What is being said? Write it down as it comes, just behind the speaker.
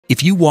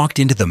If you walked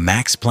into the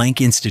Max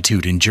Planck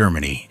Institute in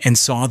Germany and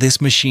saw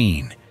this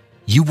machine,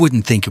 you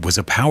wouldn't think it was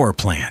a power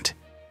plant.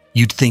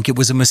 You'd think it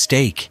was a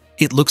mistake.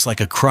 It looks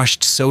like a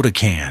crushed soda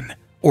can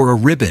or a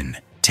ribbon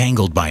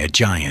tangled by a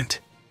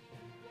giant.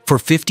 For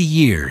 50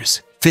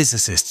 years,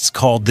 physicists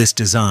called this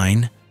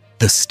design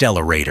the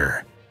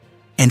Stellarator.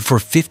 And for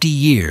 50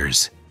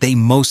 years, they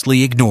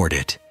mostly ignored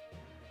it.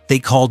 They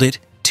called it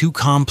too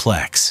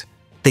complex.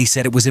 They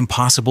said it was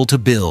impossible to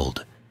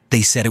build.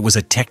 They said it was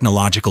a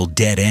technological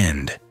dead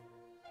end.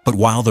 But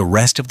while the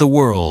rest of the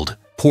world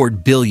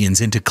poured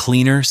billions into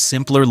cleaner,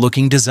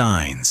 simpler-looking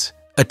designs,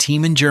 a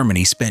team in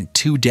Germany spent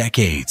 2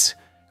 decades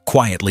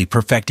quietly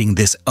perfecting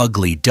this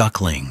ugly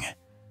duckling.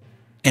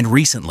 And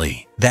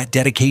recently, that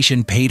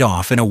dedication paid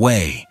off in a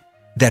way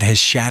that has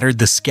shattered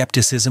the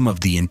skepticism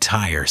of the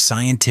entire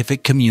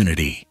scientific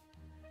community.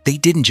 They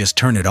didn't just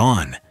turn it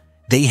on.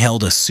 They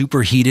held a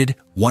superheated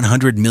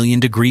 100 million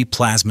degree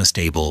plasma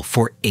stable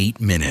for 8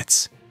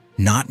 minutes.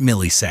 Not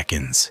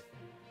milliseconds.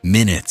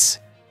 Minutes.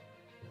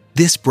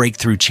 This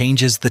breakthrough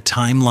changes the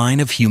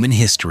timeline of human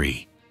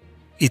history.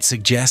 It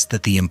suggests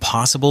that the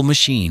impossible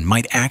machine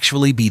might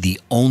actually be the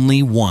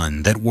only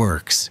one that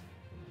works.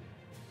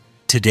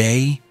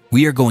 Today,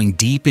 we are going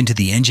deep into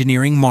the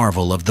engineering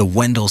marvel of the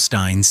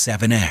Wendelstein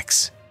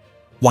 7X,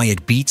 why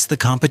it beats the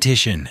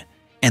competition,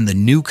 and the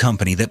new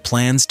company that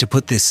plans to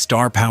put this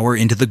star power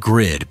into the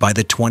grid by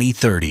the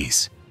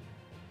 2030s.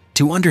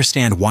 To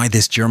understand why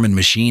this German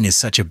machine is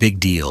such a big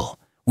deal,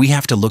 we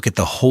have to look at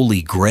the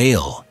holy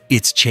grail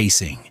it's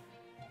chasing.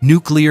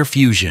 Nuclear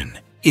fusion.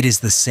 It is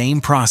the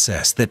same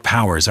process that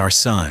powers our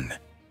sun.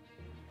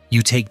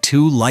 You take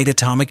 2 light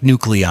atomic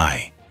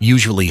nuclei,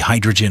 usually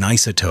hydrogen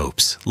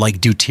isotopes like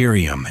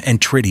deuterium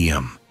and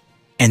tritium,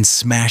 and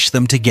smash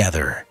them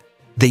together.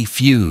 They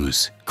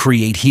fuse,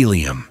 create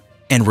helium,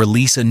 and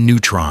release a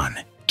neutron,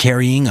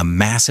 carrying a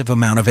massive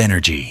amount of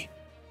energy.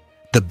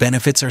 The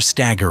benefits are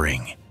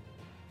staggering.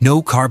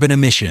 No carbon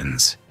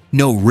emissions,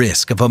 no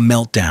risk of a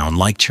meltdown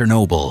like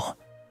Chernobyl,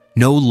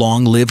 no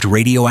long-lived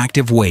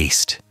radioactive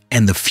waste,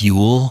 and the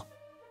fuel?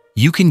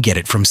 You can get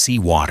it from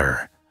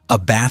seawater. A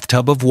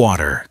bathtub of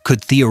water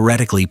could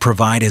theoretically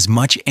provide as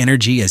much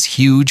energy as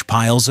huge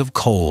piles of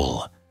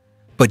coal.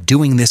 But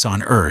doing this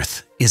on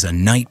Earth is a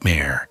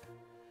nightmare.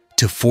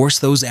 To force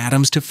those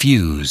atoms to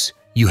fuse,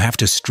 you have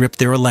to strip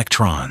their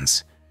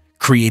electrons,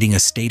 creating a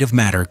state of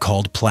matter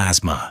called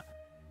plasma.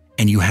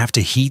 And you have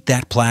to heat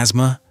that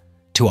plasma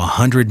to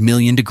 100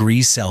 million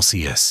degrees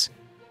Celsius,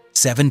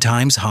 7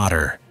 times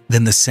hotter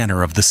than the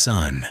center of the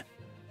sun.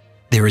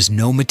 There is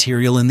no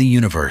material in the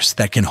universe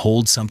that can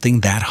hold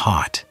something that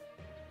hot.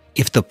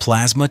 If the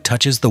plasma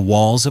touches the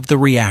walls of the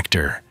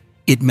reactor,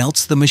 it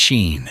melts the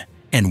machine,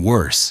 and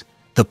worse,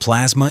 the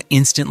plasma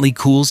instantly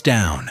cools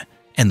down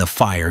and the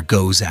fire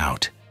goes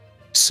out.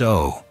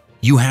 So,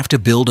 you have to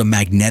build a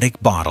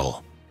magnetic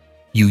bottle.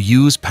 You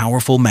use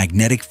powerful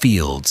magnetic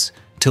fields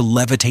to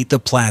levitate the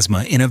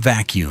plasma in a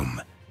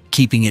vacuum,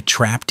 keeping it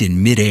trapped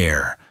in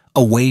mid-air,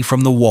 away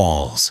from the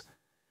walls.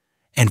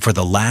 And for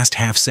the last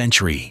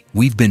half-century,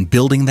 we've been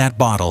building that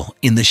bottle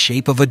in the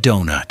shape of a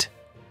donut.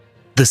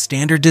 The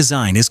standard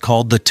design is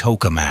called the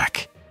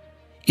Tokamak.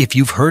 If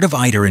you've heard of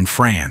ITER in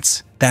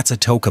France, that's a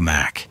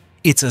Tokamak.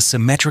 It's a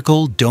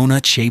symmetrical,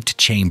 donut-shaped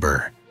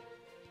chamber.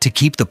 To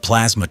keep the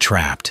plasma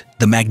trapped,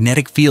 the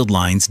magnetic field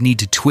lines need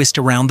to twist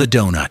around the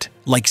donut,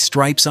 like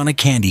stripes on a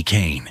candy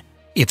cane.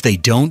 If they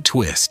don't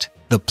twist,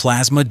 the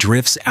plasma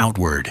drifts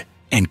outward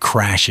and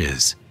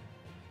crashes.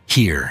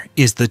 Here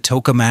is the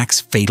Tokamak's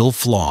fatal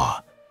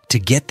flaw. To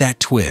get that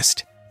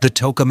twist, the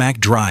Tokamak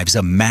drives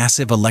a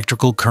massive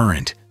electrical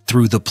current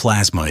through the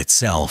plasma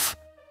itself.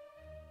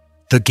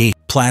 The gate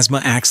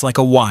plasma acts like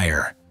a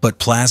wire, but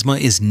plasma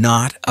is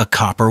not a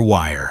copper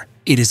wire.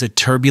 It is a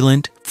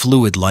turbulent,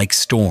 fluid-like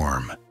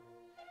storm.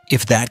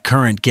 If that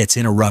current gets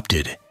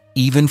interrupted,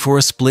 even for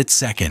a split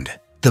second,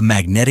 the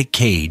magnetic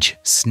cage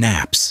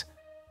snaps.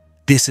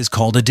 This is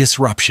called a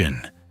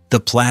disruption. The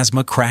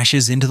plasma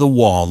crashes into the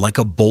wall like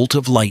a bolt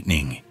of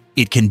lightning.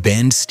 It can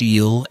bend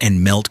steel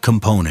and melt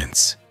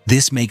components.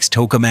 This makes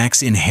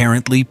tokamaks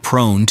inherently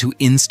prone to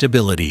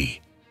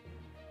instability.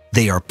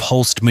 They are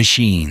pulsed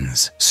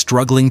machines,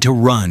 struggling to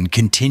run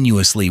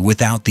continuously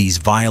without these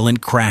violent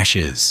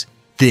crashes.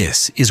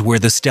 This is where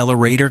the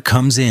Stellarator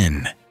comes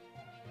in.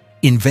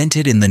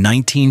 Invented in the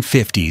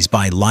 1950s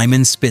by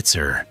Lyman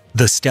Spitzer,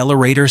 the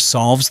Stellarator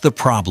solves the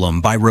problem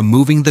by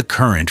removing the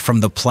current from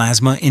the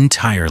plasma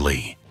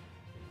entirely.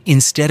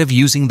 Instead of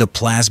using the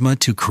plasma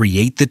to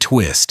create the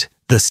twist,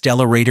 the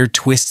Stellarator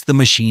twists the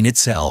machine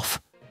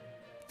itself.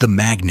 The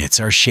magnets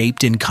are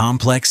shaped in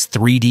complex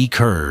 3D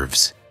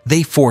curves.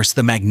 They force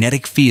the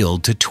magnetic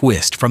field to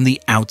twist from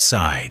the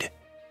outside.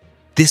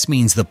 This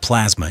means the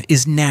plasma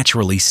is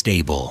naturally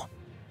stable.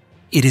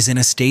 It is in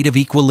a state of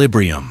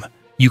equilibrium.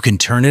 You can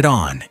turn it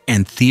on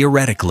and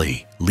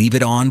theoretically leave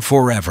it on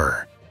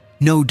forever.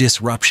 No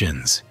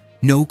disruptions,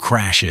 no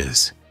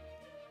crashes.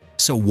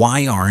 So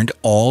why aren't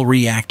all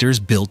reactors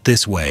built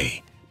this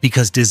way?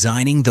 Because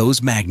designing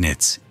those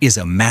magnets is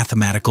a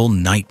mathematical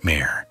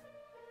nightmare.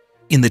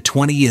 In the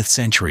 20th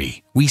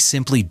century, we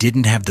simply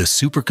didn't have the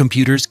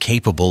supercomputers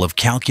capable of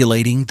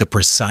calculating the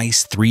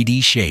precise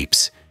 3D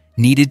shapes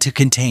needed to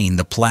contain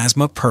the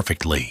plasma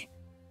perfectly.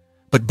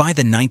 But by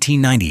the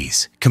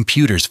 1990s,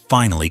 computers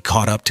finally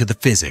caught up to the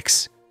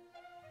physics,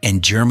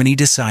 and Germany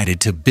decided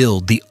to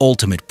build the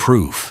ultimate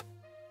proof.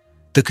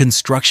 The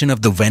construction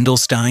of the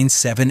Wendelstein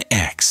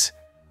 7X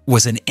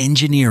was an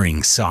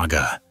engineering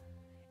saga.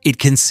 It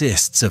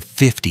consists of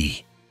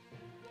 50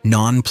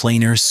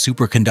 non-planar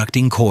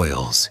superconducting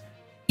coils,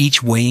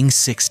 each weighing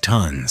 6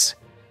 tons.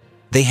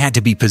 They had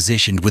to be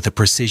positioned with a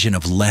precision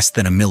of less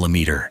than a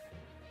millimeter.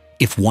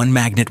 If one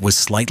magnet was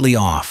slightly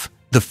off,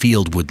 the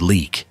field would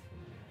leak,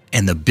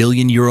 and the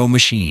billion-euro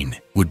machine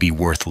would be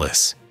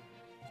worthless.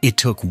 It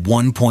took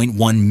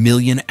 1.1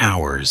 million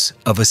hours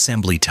of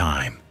assembly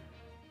time.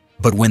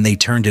 But when they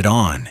turned it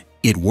on,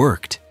 it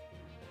worked.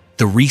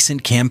 The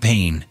recent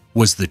campaign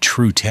was the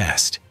true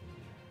test.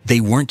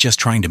 They weren't just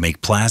trying to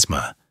make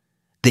plasma.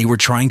 They were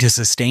trying to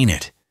sustain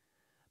it.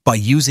 By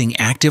using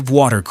active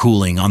water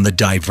cooling on the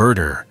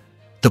diverter,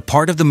 the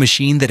part of the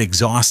machine that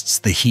exhausts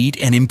the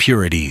heat and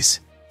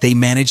impurities, they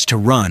managed to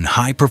run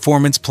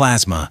high-performance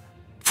plasma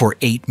for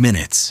 8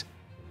 minutes.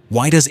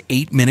 Why does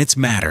 8 minutes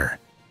matter?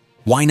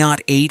 Why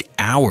not 8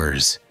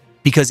 hours?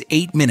 Because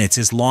 8 minutes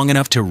is long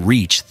enough to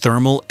reach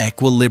thermal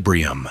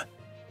equilibrium.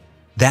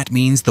 That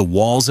means the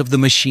walls of the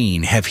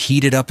machine have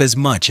heated up as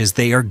much as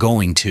they are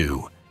going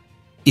to.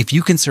 If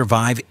you can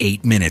survive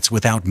 8 minutes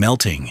without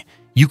melting,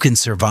 you can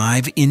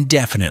survive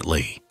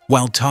indefinitely.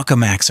 While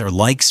tokamaks are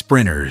like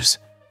sprinters,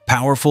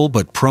 powerful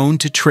but prone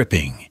to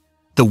tripping,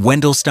 the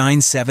Wendelstein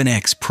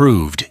 7X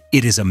proved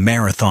it is a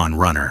marathon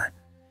runner.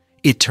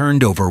 It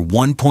turned over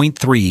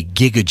 1.3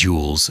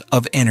 gigajoules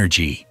of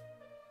energy.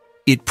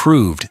 It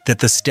proved that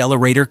the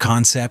stellarator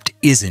concept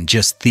isn't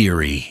just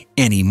theory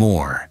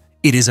anymore.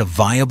 It is a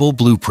viable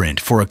blueprint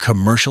for a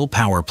commercial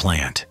power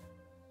plant.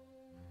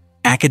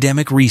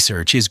 Academic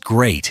research is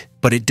great,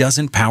 but it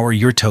doesn't power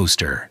your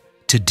toaster.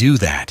 To do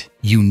that,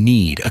 you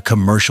need a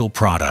commercial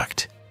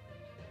product.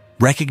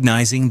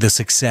 Recognizing the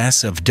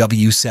success of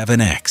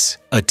W7X,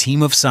 a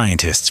team of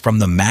scientists from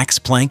the Max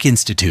Planck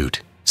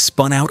Institute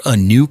spun out a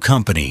new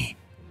company,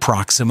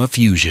 Proxima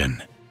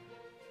Fusion.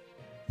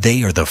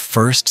 They are the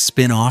first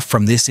spin-off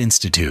from this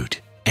institute,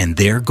 and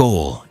their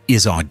goal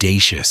is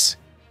audacious: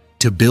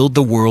 to build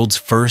the world's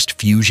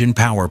first fusion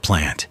power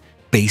plant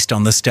based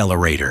on the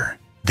stellarator.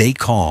 They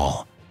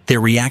call their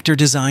reactor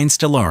design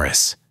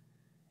Stellaris,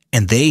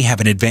 and they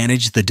have an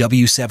advantage the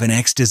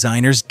W7X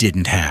designers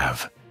didn't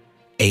have: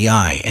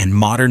 AI and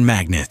modern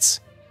magnets.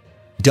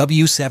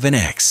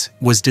 W7X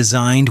was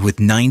designed with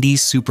 90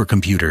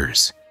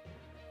 supercomputers.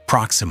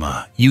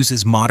 Proxima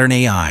uses modern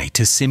AI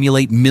to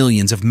simulate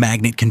millions of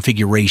magnet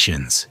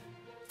configurations,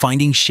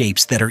 finding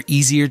shapes that are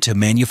easier to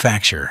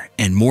manufacture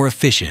and more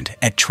efficient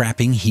at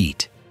trapping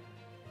heat.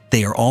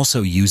 They are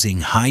also using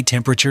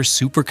high-temperature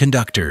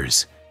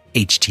superconductors,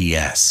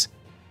 HTS.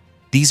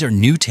 These are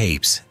new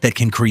tapes that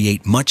can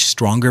create much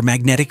stronger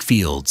magnetic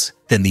fields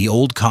than the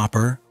old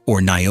copper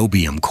or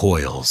niobium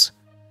coils.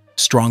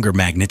 Stronger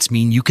magnets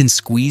mean you can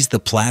squeeze the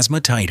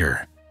plasma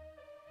tighter.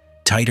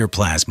 Tighter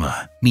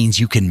plasma means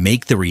you can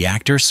make the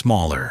reactor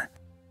smaller.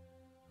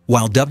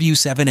 While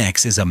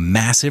W7X is a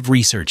massive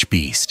research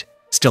beast,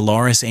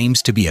 Stellaris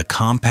aims to be a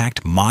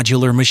compact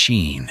modular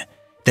machine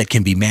that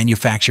can be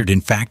manufactured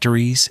in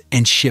factories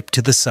and shipped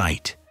to the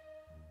site.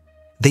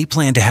 They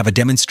plan to have a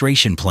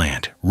demonstration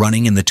plant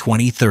running in the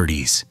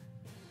 2030s.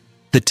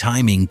 The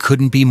timing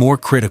couldn't be more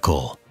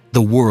critical.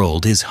 The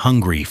world is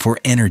hungry for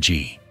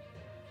energy.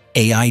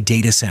 AI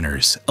data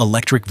centers,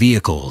 electric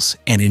vehicles,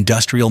 and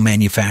industrial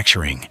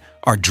manufacturing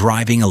are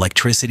driving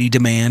electricity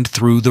demand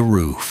through the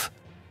roof.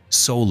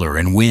 Solar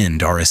and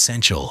wind are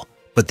essential,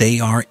 but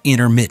they are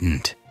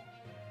intermittent.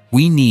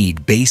 We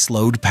need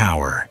baseload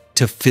power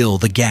to fill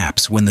the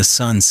gaps when the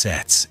sun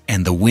sets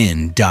and the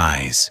wind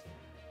dies.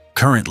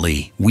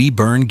 Currently, we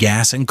burn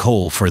gas and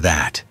coal for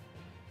that.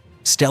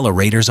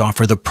 Stellarators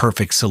offer the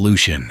perfect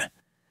solution: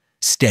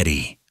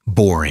 steady,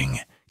 boring,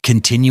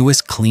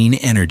 continuous clean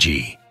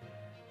energy.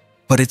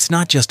 But it's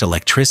not just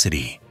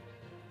electricity.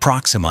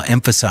 Proxima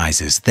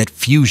emphasizes that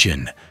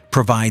fusion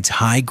provides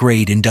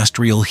high-grade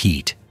industrial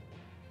heat.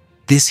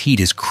 This heat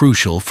is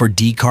crucial for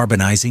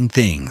decarbonizing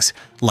things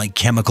like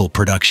chemical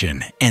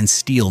production and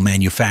steel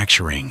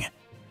manufacturing,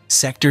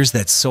 sectors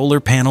that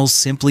solar panels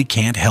simply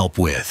can't help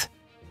with.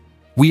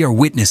 We are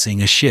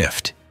witnessing a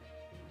shift.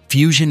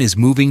 Fusion is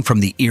moving from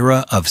the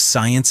era of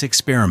science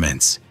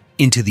experiments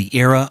into the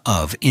era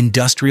of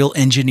industrial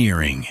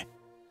engineering.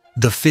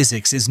 The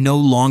physics is no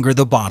longer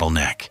the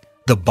bottleneck.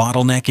 The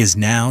bottleneck is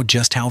now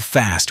just how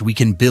fast we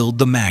can build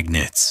the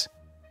magnets.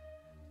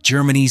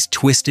 Germany's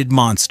twisted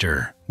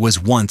monster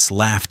was once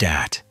laughed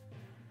at.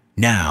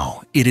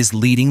 Now it is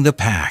leading the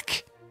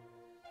pack.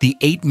 The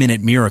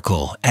 8-minute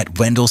miracle at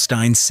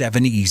Wendelstein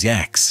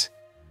 7X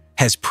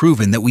has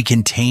proven that we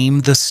can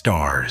tame the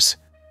stars.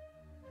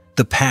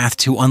 The path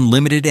to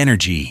unlimited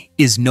energy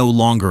is no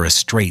longer a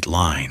straight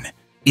line.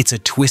 It's a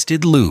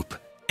twisted loop,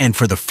 and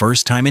for the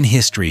first time in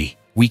history,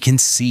 we can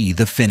see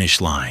the finish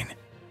line.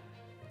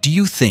 Do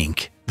you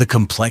think the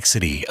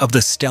complexity of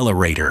the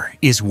Stellarator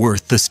is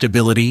worth the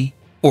stability,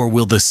 or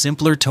will the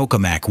simpler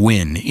tokamak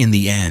win in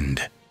the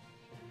end?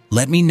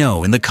 Let me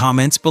know in the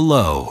comments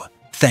below.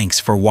 Thanks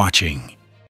for watching.